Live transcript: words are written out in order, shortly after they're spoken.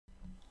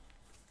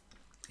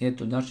Je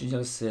tu ďalší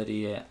diel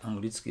série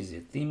Anglicky s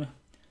Yetim.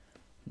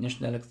 V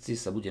dnešnej lekcii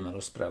sa budeme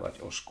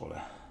rozprávať o škole.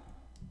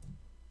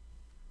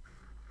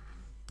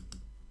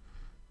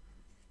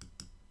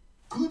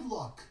 Good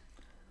luck.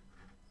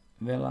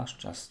 Veľa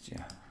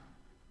šťastia.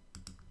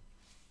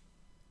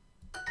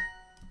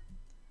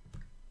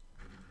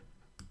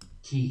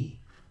 Key.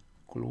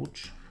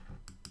 Kľúč,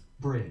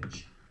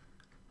 Bridge.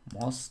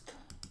 most,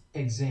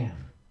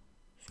 Exam.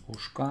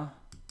 skúška,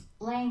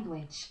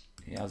 Language.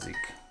 jazyk.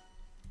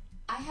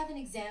 I have an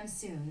exam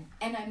soon,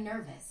 and I'm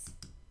nervous.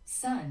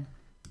 Son.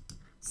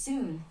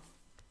 Soon.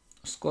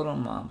 Skoro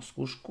mám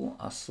skúšku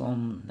a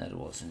som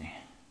nervózny.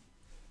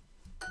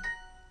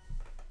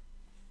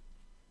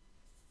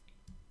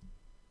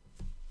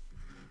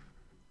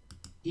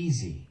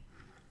 Easy.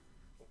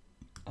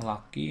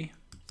 Ľahký,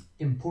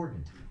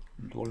 Important.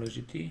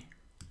 dôležitý,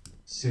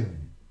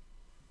 Soon.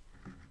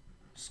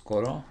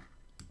 skoro,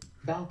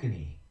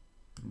 Balcony.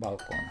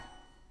 balkón.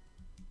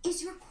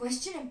 Is your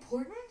question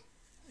important?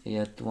 Je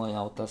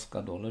tvoja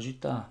otázka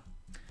dôležitá?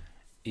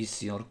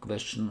 Is your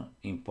question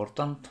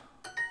important?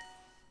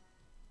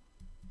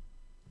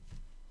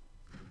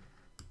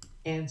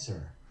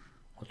 Answer.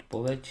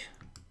 Odpoveď,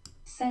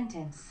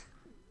 Sentence.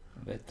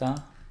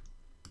 veta,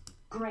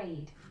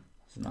 Grade.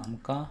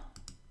 známka,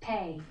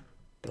 Pay.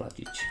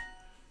 platiť.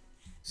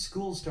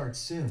 School starts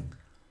soon.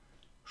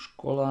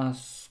 Škola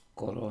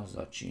skoro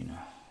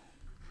začína.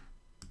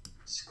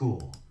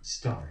 School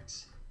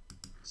starts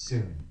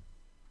soon.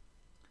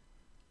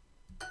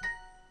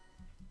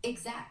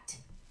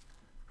 Exact.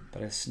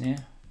 Presne.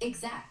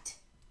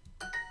 Exact.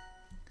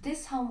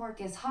 This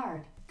homework is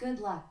hard. Good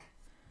luck.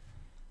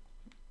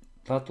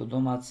 Táto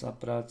domáca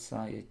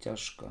práca je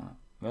ťažká.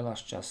 Veľa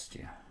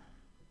šťastia.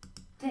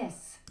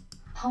 This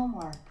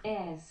homework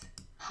is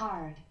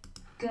hard.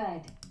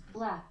 Good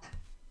luck.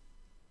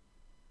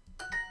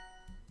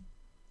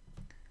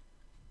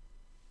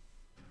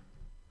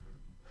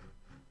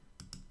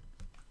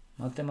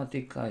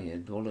 Matematika je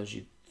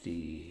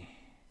dôležitý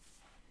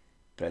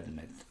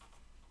predmet.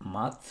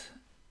 Math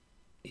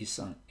is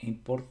an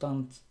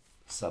important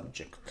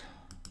subject.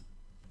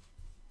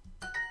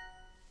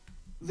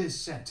 This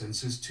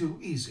sentence is too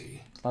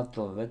easy.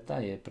 Táto veta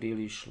je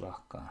príliš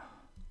ľahká.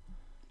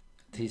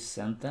 This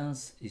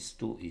sentence is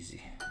too easy.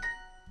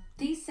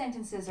 These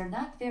sentences are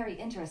not very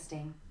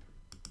interesting.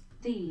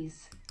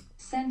 These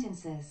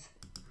sentences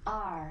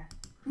are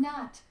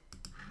not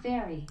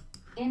very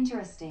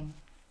interesting.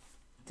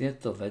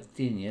 Tieto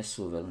vety nie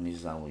sú veľmi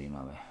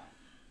zaujímavé.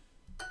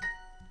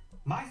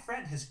 My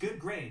friend has good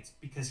grades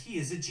because he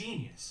is a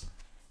genius.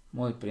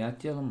 Môj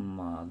priateľ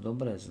má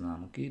dobré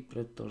známky,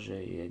 pretože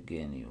je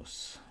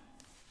génius.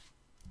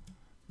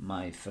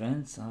 My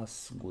friend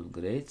has good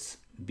grades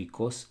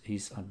because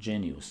he's a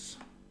genius.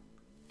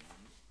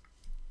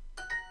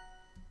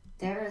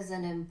 There is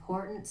an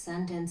important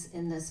sentence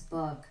in this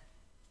book.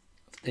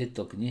 V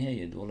tejto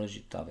knihe je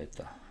dôležitá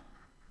veta.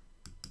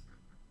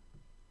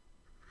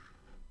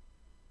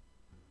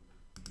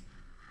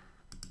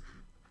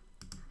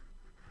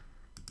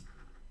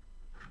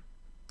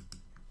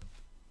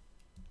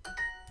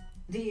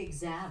 The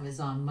exam is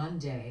on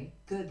Monday.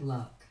 Good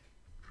luck.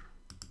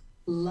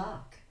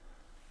 Luck.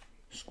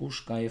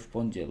 Skúška je v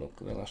pondelok.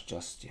 Veľa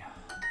šťastia.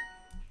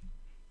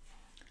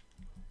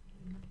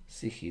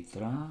 Si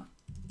chytrá.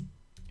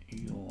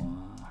 You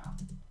are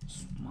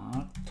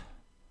smart.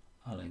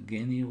 Ale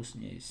genius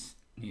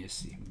nie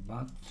si.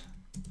 But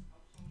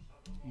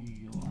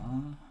you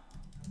are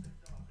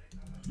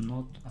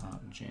not a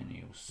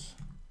genius.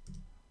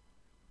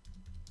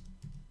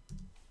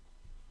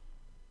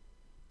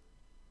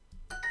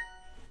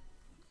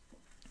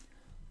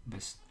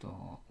 Bez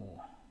toho U.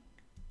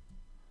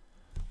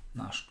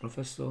 Náš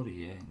profesor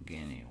je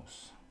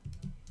genius.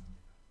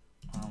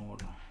 Our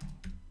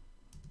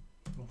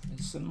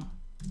professor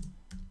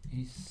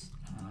is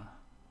a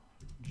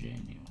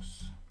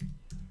genius.